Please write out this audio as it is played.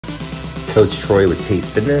Coach Troy with Tate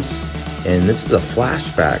Fitness, and this is a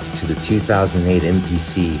flashback to the 2008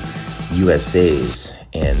 NPC USAs.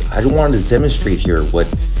 And I wanted to demonstrate here what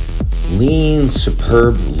lean,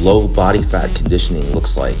 superb, low body fat conditioning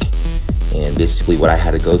looks like, and basically what I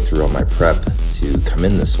had to go through on my prep to come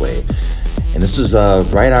in this way. And this was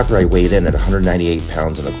right after I weighed in at 198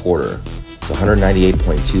 pounds and a quarter, so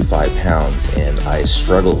 198.25 pounds, and I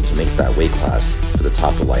struggled to make that weight class for the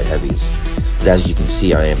top of light heavies. But as you can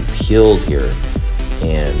see, I am peeled here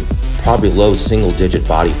and probably low single-digit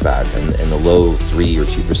body fat in the low 3 or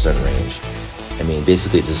 2% range. I mean,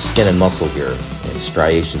 basically it's just skin and muscle here and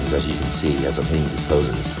striations, as you can see as I'm hitting these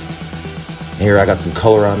poses. And here I got some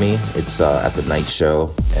color on me. It's at the night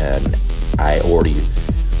show, and I already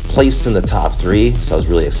placed in the top 3, so I was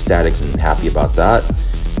really ecstatic and happy about that.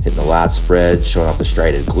 Hitting the lat spread, showing off the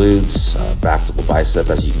striated glutes, back double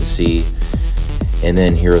bicep, as you can see. And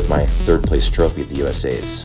then here with my 3rd place trophy at the USAs.